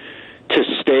 to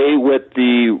stay with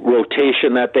the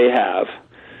rotation that they have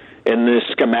and the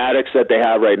schematics that they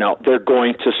have right now, they're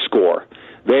going to score.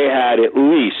 They had at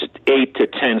least 8 to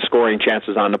 10 scoring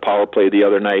chances on the power play the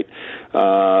other night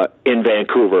in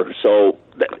Vancouver. So,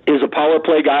 is a power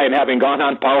play guy, and having gone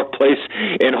on power plays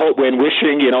and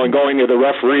wishing, and going to the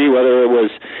referee, whether it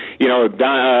was,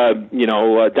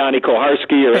 Donnie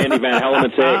Koharski or Andy Van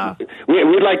Hellemond, saying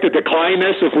we'd like to decline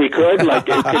this if we could.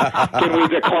 Can we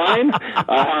decline?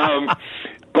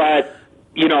 But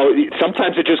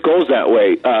sometimes it just goes that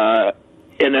way.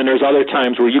 And then there's other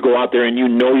times where you go out there and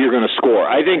you're going to score.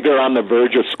 I think they're on the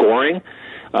verge of scoring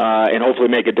and hopefully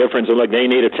make a difference. And look, they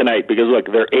need it tonight because, look,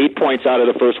 they're 8 points out of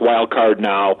the first wild card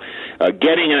now.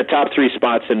 Getting in the top 3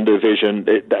 spots in the division,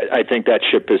 I think that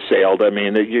ship has sailed.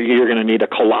 You're going to need a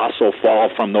colossal fall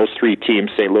from those 3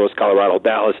 teams, St. Louis, Colorado,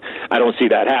 Dallas. I don't see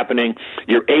that happening.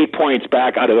 You're 8 points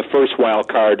back out of the first wild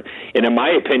card. And in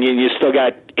my opinion, you still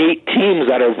got 8 teams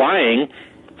that are vying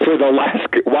for the last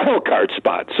wild card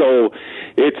spot. So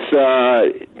it's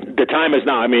the time is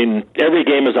now. Every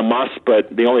game is a must,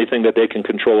 but the only thing that they can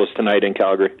control is tonight in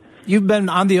Calgary. You've been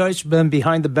on the ice, you've been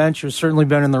behind the bench, you've certainly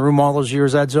been in the room all those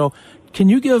years, Edzo. Can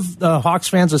you give the Hawks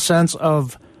fans a sense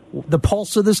of the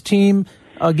pulse of this team?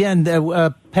 Again,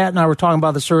 Pat and I were talking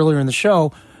about this earlier in the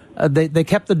show. They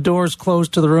kept the doors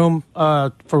closed to the room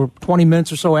for 20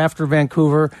 minutes or so after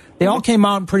Vancouver. They all came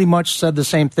out and pretty much said the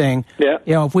same thing. Yeah.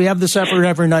 If we have this effort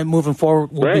every night moving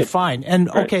forward, we'll be fine. And,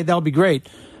 okay, that'll be great.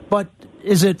 But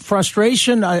is it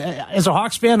frustration? As a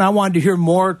Hawks fan, I wanted to hear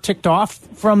more ticked off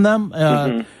from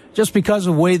them just because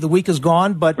of the way the week has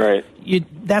gone. But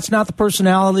that's not the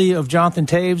personality of Jonathan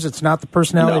Taves. It's not the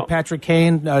personality of Patrick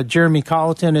Kane. Jeremy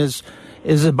Colleton is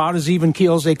about as even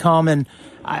keel as they come. And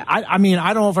I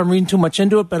don't know if I'm reading too much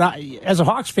into it, but as a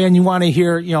Hawks fan, you want to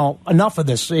hear, enough of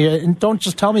this. And don't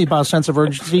just tell me about a sense of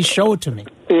urgency. Show it to me.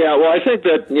 Yeah, well, I think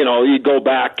that, you go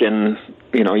back and,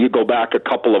 you go back a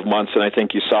couple of months, and I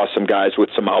think you saw some guys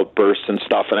with some outbursts and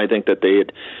stuff, and I think that they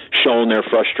had shown their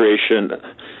frustration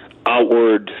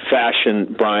outward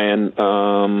fashion, Brian,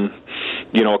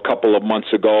 a couple of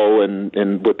months ago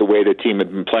and with the way the team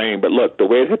had been playing. But look, the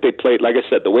way that they played, like I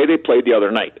said, the way they played the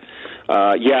other night,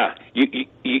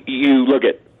 you look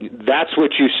at, that's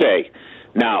what you say.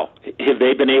 Now, have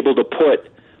they been able to put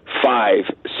 5,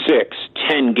 6,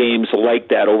 10 games like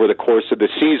that over the course of the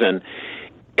season?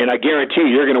 And I guarantee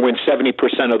you're going to win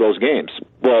 70% of those games.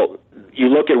 Well, you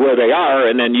look at where they are,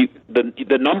 and then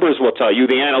the numbers will tell you,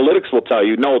 the analytics will tell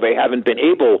you, no, they haven't been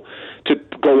able to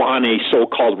go on a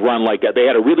so-called run like that. They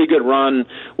had a really good run,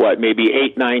 maybe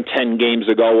 8, 9, 10 games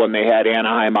ago when they had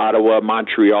Anaheim, Ottawa,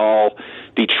 Montreal,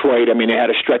 Detroit. They had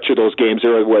a stretch of those games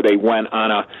there where they went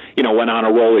on a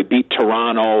roll. They beat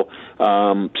Toronto.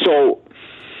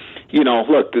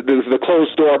 Look, the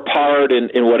closed door part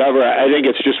and whatever, I think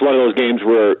it's just one of those games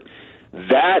where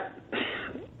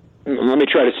let me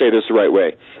try to say this the right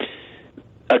way.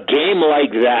 A game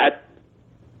like that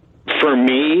for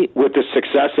me, with the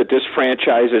success that this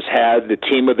franchise has had, the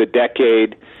team of the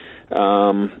decade,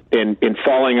 in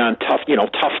falling on tough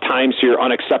times here,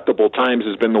 unacceptable times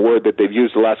has been the word that they've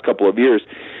used the last couple of years.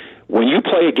 When you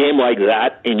play a game like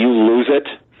that and you lose it,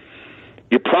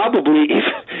 you're probably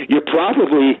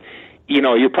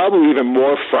even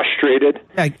more frustrated.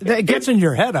 That gets in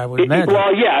your head, I would imagine.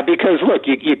 Well, yeah, because look,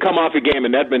 you come off a game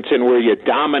in Edmonton where you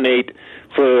dominate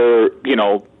for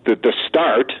the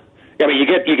start. I mean, you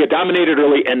get dominated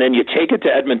early, and then you take it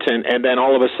to Edmonton, and then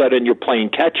all of a sudden you're playing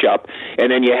catch up, and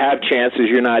then you have chances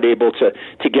you're not able to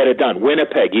get it done.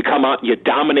 Winnipeg, you come out, you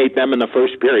dominate them in the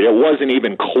first period. It wasn't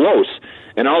even close.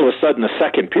 And all of a sudden, the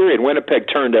second period, Winnipeg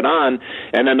turned it on,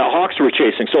 and then the Hawks were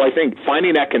chasing. So I think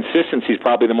finding that consistency is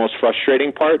probably the most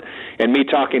frustrating part. And me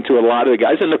talking to a lot of the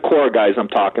guys, and the core guys I'm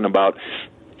talking about,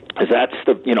 is that's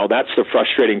the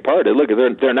frustrating part. Look,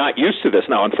 they're not used to this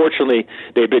now. Unfortunately,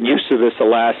 they've been used to this the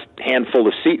last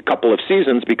couple of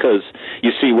seasons because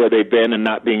you see where they've been and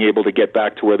not being able to get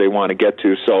back to where they want to get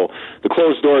to. So the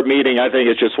closed door meeting, I think,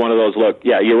 is just one of those. Look,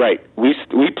 yeah, you're right. We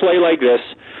play like this.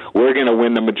 We're going to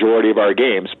win the majority of our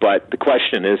games, but the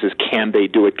question is can they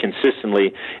do it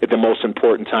consistently at the most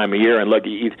important time of year? And look,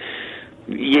 you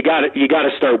got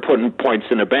to start putting points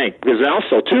in the bank, because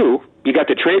also too, you got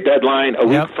the trade deadline a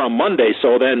week from Monday.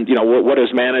 So then, what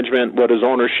does management, what does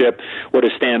ownership, what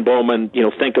does Stan Bowman,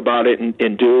 think about it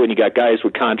and do? And you got guys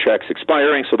with contracts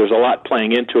expiring, so there's a lot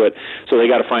playing into it. So they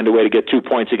got to find a way to get 2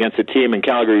 points against a team. And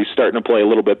Calgary's starting to play a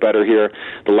little bit better here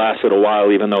the last little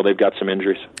while, even though they've got some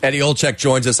injuries. Eddie Olczyk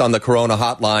joins us on the Corona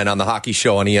Hotline on the Hockey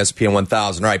Show on ESPN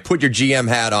 1000. All right, put your GM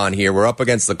hat on here. We're up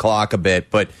against the clock a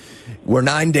bit, but we're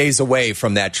 9 days away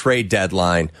from that trade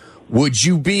deadline. Would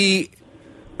you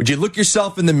look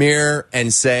yourself in the mirror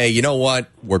and say, you know what,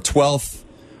 we're 12th,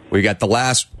 we got the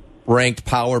last ranked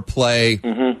power play,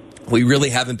 we really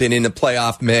haven't been in the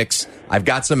playoff mix, I've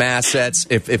got some assets,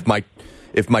 if my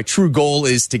true goal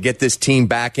is to get this team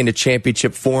back into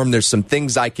championship form, there's some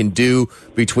things I can do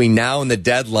between now and the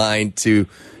deadline to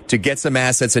get some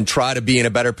assets and try to be in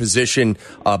a better position,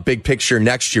 big picture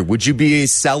next year? Would you be a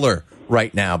seller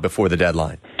right now before the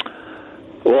deadline?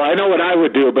 Well, I know what I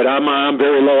would do, but I'm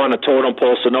very low on the totem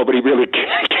pole, so nobody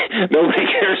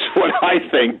cares what I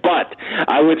think. But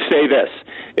I would say this,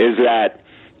 is that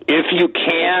if you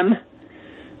can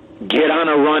get on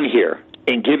a run here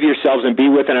and give yourselves and be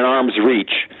within an arm's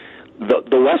reach,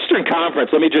 the Western Conference,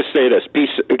 let me just say this,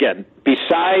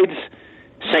 besides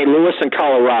St. Louis and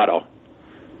Colorado,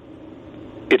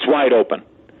 it's wide open.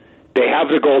 They have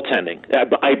the goaltending.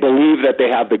 I believe that they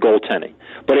have the goaltending.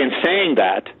 But in saying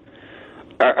that,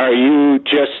 are you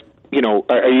just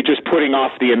putting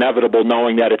off the inevitable,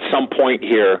 knowing that at some point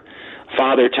here,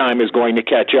 Father Time is going to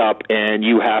catch up, and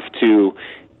you have to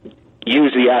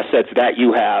use the assets that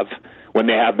you have when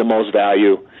they have the most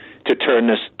value to turn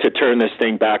this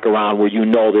thing back around, where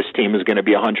this team is going to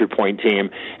be a 100-point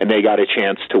team, and they got a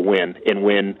chance to win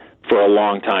for a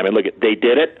long time. And look, they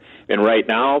did it. And right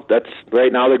now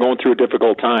they're going through a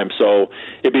difficult time. So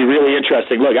it'd be really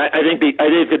interesting. Look, I think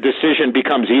the decision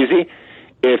becomes easy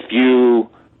if you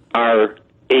are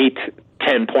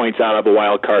 8-10 points out of a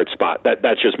wild card spot.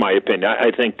 That's just my opinion.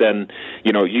 I think then,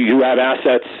 you have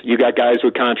assets, you got guys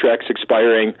with contracts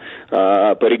expiring,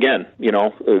 but again,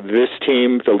 this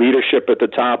team, the leadership at the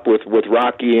top with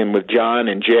Rocky and with John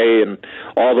and Jay and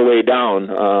all the way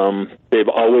down, they've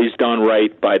always done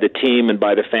right by the team and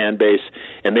by the fan base,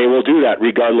 and they will do that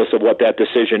regardless of what that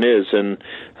decision is. And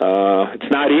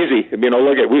it's not easy.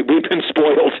 We've been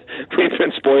spoiled. We've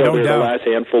been spoiled over the last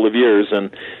handful of years, and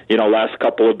last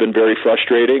couple have been very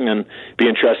frustrating, and be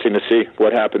interesting to see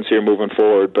what happens here moving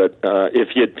forward. But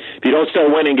if you don't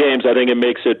start winning games, I think it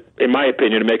makes it, in my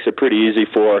opinion, it makes it pretty easy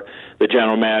for the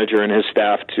general manager and his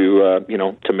staff to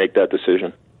make that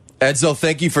decision. Edzo,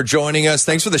 thank you for joining us.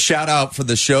 Thanks for the shout-out for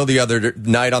the show the other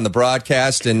night on the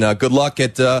broadcast, and good luck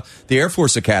at the Air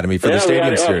Force Academy for the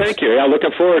Stadium Series. Thank you. Yeah, looking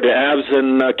forward to Avs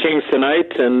and Kings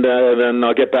tonight, and then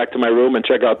I'll get back to my room and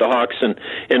check out the Hawks and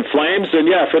Flames. And,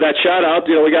 for that shout-out,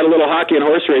 we got a little hockey and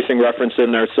horse racing reference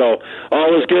in there, so all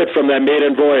was good from that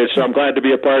maiden voyage, so I'm glad to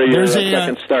be a part of your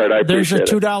second start. I appreciate it.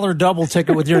 There's a $2 double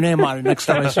ticket with your name on it next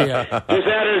time I see you. Just add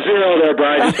a zero there,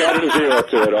 Brian. Just add a zero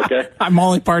to it, okay? I'm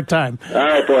only part-time. All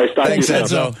right, boys. Thanks,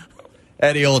 Edzo.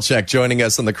 Eddie Olczyk joining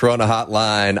us on the Corona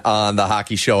Hotline on the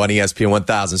Hockey Show on ESPN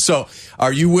 1000. So,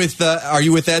 are you with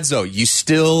Edzo? You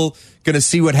still going to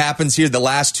see what happens here the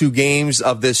last two games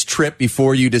of this trip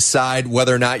before you decide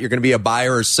whether or not you're going to be a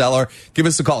buyer or seller? Give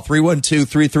us a call,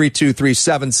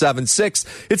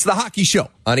 312-332-3776. It's the Hockey Show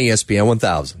on ESPN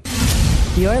 1000.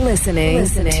 You're listening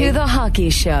to The Hockey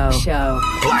Show.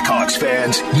 Blackhawks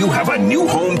fans, you have a new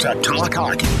home to talk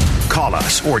hockey. Call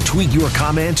us or tweet your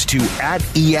comments to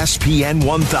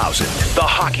 @ESPN1000. The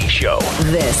Hockey Show.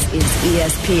 This is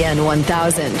ESPN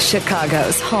 1000,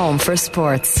 Chicago's home for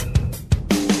sports.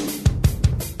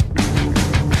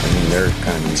 They're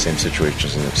kind of in the same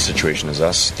situation as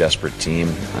us, desperate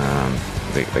team.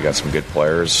 They got some good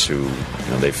players who,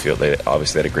 they feel they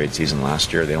obviously had a great season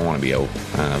last year. They don't want to be out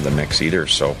the mix either.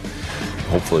 So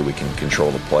hopefully we can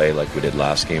control the play like we did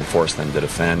last game, force them to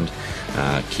defend,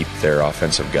 keep their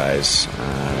offensive guys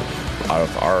out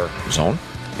of our zone,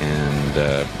 and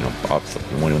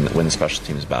win the special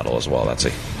teams battle as well. That's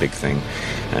a big thing.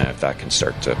 If that can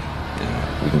start to,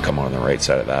 we can come out on the right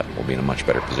side of that, we'll be in a much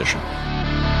better position.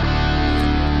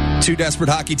 Two desperate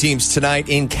hockey teams tonight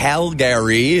in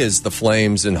Calgary as the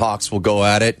Flames and Hawks will go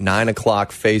at it. 9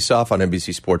 o'clock face-off on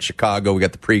NBC Sports Chicago. We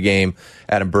got the pregame.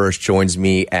 Adam Burris joins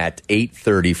me at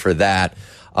 8:30 for that.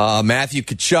 Matthew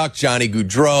Tkachuk, Johnny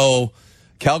Gaudreau.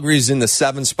 Calgary's in the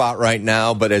 7 spot right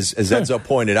now, but as Edzo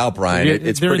pointed out, Brian,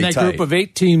 it's they're pretty in that tight. group of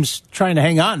 8 teams trying to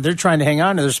hang on. They're trying to hang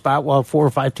on to their spot while 4 or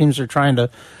 5 teams are trying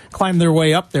to climb their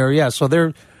way up there. Yeah, so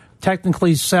they're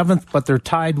technically 7th, but they're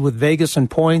tied with Vegas in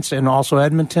points and also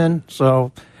Edmonton.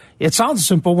 So it sounds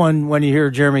simple when you hear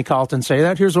Jeremy Colleton say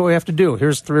that. Here's what we have to do.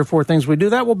 Here's 3 or 4 things we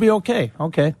do. That will be okay.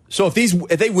 Okay. So if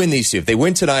they win these two, if they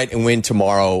win tonight and win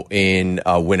tomorrow in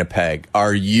Winnipeg,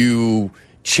 are you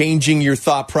changing your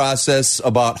thought process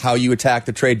about how you attack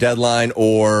the trade deadline,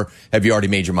 or have you already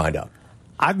made your mind up?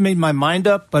 I've made my mind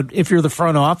up, but if you're the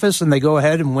front office and they go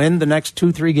ahead and win the next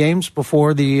 2-3 games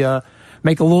before the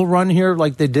make a little run here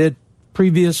like they did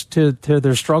previous to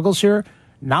their struggles here,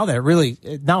 now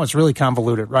it's really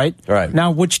convoluted, right? Right.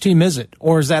 Now, which team is it?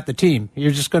 Or is that the team?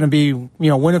 You're just going to be,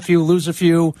 win a few, lose a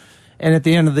few, and at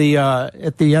the end of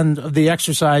the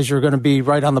exercise, you're going to be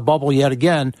right on the bubble yet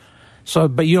again. So,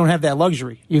 but you don't have that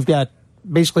luxury. You've got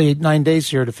basically 8-9 days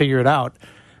here to figure it out.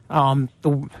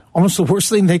 Almost the worst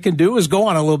thing they can do is go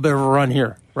on a little bit of a run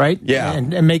here, right? Yeah.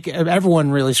 And make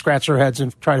everyone really scratch their heads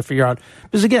and try to figure out.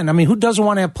 Because again, who doesn't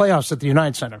want to have playoffs at the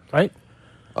United Center, right?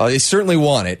 They certainly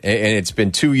want it, and it's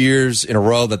been 2 years in a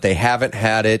row that they haven't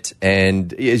had it.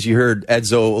 And as you heard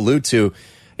Edzo allude to,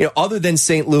 other than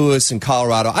St. Louis and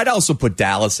Colorado, I'd also put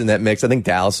Dallas in that mix. I think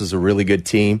Dallas is a really good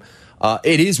team.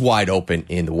 It is wide open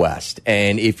in the West,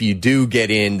 and if you do get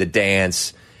in the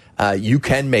dance, you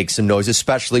can make some noise,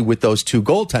 especially with those 2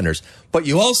 goaltenders. But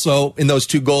you also, in those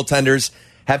 2 goaltenders,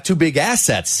 have 2 big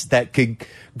assets that could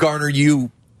garner you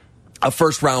a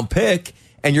first-round pick,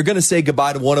 and you're going to say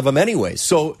goodbye to one of them anyway.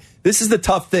 So this is the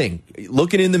tough thing.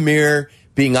 Looking in the mirror,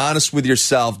 being honest with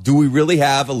yourself, do we really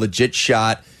have a legit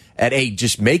shot at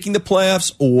just making the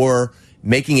playoffs or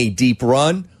making a deep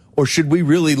run? Or should we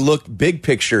really look big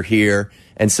picture here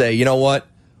and say, you know what?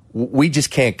 We just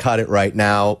can't cut it right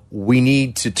now. We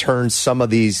need to turn some of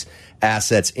these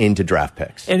assets into draft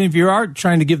picks. And if you are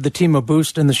trying to give the team a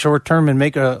boost in the short term and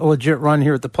make a legit run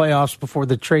here at the playoffs before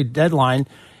the trade deadline,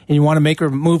 and you want to make a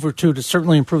move or two to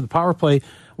certainly improve the power play,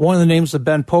 one of the names that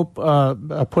Ben Pope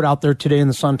put out there today in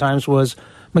the Sun-Times was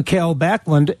Mikael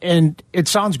Backlund. And it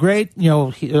sounds great,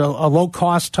 a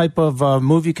low-cost type of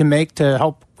move you can make to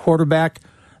help quarterback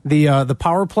the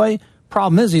power play.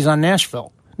 Problem is he's on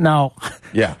Nashville. Now,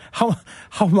 yeah. How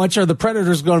much are the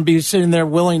Predators going to be sitting there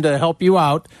willing to help you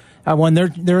out when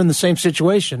they're in the same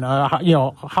situation?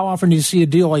 How often do you see a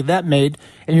deal like that made?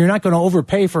 And you're not going to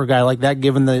overpay for a guy like that,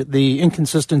 given the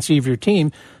inconsistency of your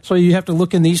team. So you have to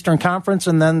look in the Eastern Conference,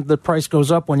 and then the price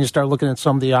goes up when you start looking at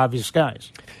some of the obvious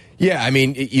guys. Yeah,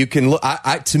 you can look.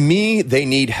 To me, they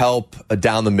need help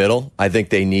down the middle. I think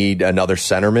they need another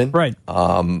centerman. Right.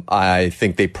 I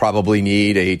think they probably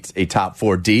need a top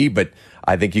 4D, but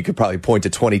I think you could probably point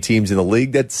to 20 teams in the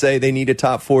league that say they need a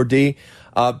top 4D.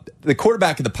 The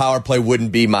quarterback of the power play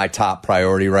wouldn't be my top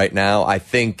priority right now. I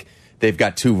think they've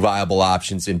got 2 viable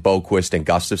options in Boquist and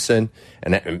Gustafsson,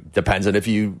 and it depends on if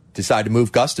you decide to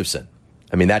move Gustafsson.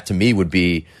 That to me would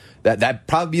be that'd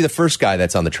probably be the first guy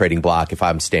that's on the trading block if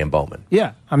I'm Stan Bowman.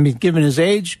 Yeah, given his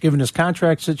age, given his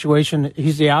contract situation,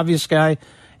 he's the obvious guy.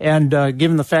 And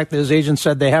given the fact that his agent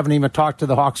said they haven't even talked to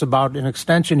the Hawks about an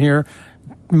extension here,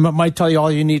 might tell you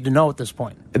all you need to know at this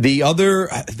point. There are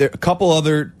a couple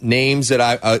other names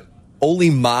that Oli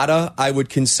Mata I would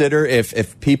consider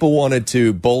if people wanted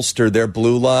to bolster their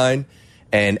blue line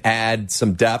and add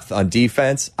some depth on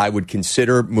defense. I would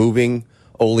consider moving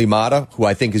Oli Mata, who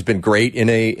I think has been great in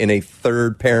a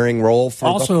third pairing role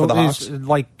for the Hawks.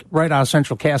 Like right out of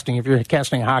central casting, if you're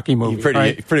casting a hockey movie.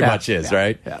 He pretty much is,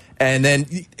 right? Yeah. And then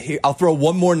I'll throw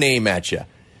one more name at you.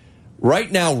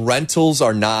 Right now, rentals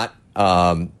are not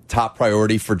top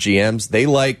priority for GMs. They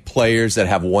like players that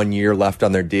have 1 year left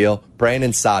on their deal.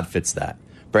 Brandon Saad fits that.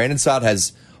 Brandon Saad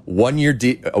has 1 year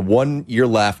 1 year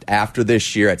left after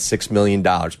this year at $6 million,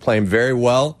 playing very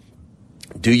well.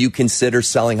 Do you consider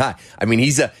selling high? I mean,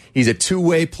 he's a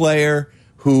two-way player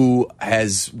who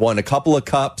has won a couple of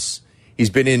cups. He's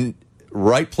been in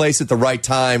right place at the right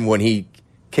time when he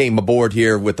came aboard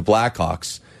here with the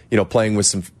Blackhawks, playing with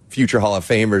some future Hall of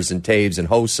Famers and Taves and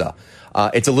Hossa.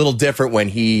 It's a little different when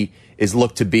he is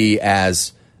looked to be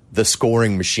as the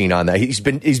scoring machine on that. He's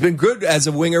been good as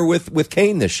a winger with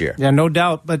Kane this year. Yeah, no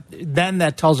doubt. But then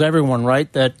that tells everyone,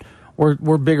 right, that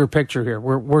we're bigger picture here.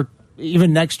 We're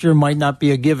even next year might not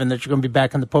be a given that you're going to be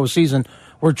back in the postseason.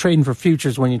 We're trading for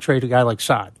futures when you trade a guy like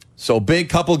Saad. So big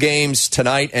couple games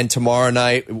tonight and tomorrow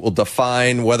night will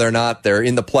define whether or not they're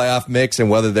in the playoff mix and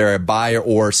whether they're a buyer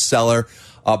or seller.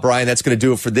 Brian, that's going to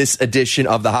do it for this edition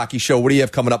of the Hockey Show. What do you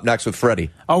have coming up next with Freddie?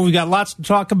 Oh, we got lots to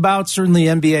talk about. Certainly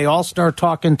NBA All-Star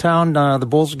talk in town. The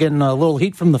Bulls are getting a little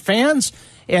heat from the fans,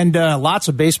 and lots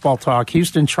of baseball talk.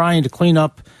 Houston trying to clean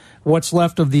up what's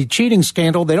left of the cheating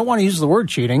scandal. They don't want to use the word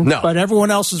cheating, but everyone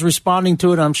else is responding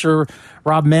to it. I'm sure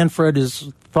Rob Manfred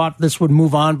thought this would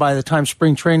move on by the time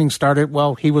spring training started.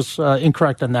 Well, he was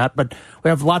incorrect on that. But we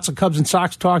have lots of Cubs and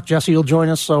Sox talk. Jesse will join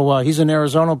us, so he's in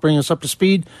Arizona, bring us up to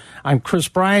speed. I'm Chris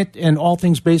Bryant, and all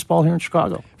things baseball here in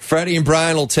Chicago. Freddie and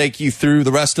Brian will take you through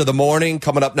the rest of the morning.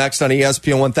 Coming up next on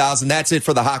ESPN 1000. That's it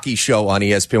for the Hockey Show on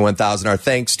ESPN 1000. Our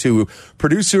thanks to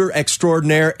producer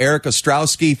extraordinaire Eric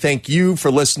Ostrowski. Thank you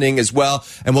for listening as well,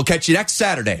 and we'll catch you next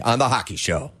Saturday on the Hockey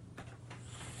Show.